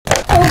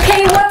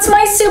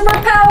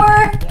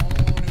superpower?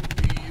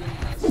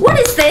 What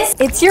is this?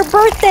 It's your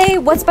birthday.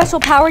 What special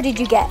power did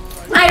you get?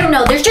 I don't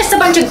know. There's just a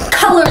bunch of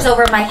colors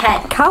over my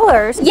head.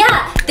 Colors?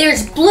 Yeah,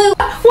 there's blue.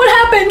 What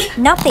happened?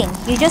 Nothing.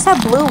 You just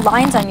have blue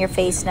lines on your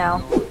face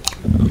now.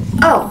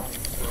 Oh,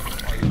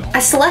 I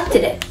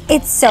selected it.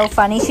 It's so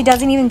funny. She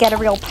doesn't even get a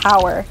real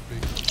power.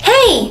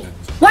 Hey,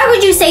 why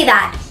would you say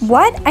that?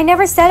 What? I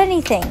never said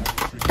anything.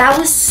 That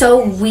was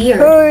so weird.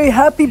 Hey,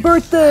 happy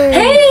birthday!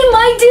 Hey,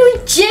 my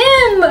dude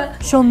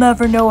Jim! She'll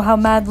never know how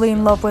madly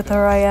in love with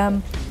her I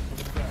am.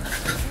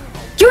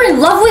 You're in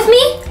love with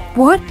me?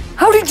 What?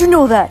 How did you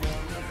know that?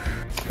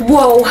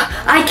 Whoa,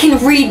 I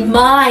can read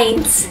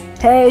minds.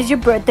 Hey, is your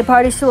birthday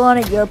party still on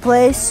at your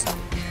place?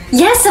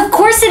 Yes, of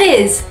course it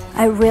is.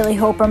 I really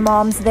hope her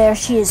mom's there.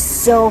 She is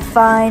so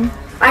fine.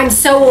 I'm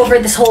so over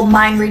this whole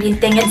mind reading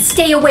thing, and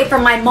stay away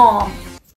from my mom.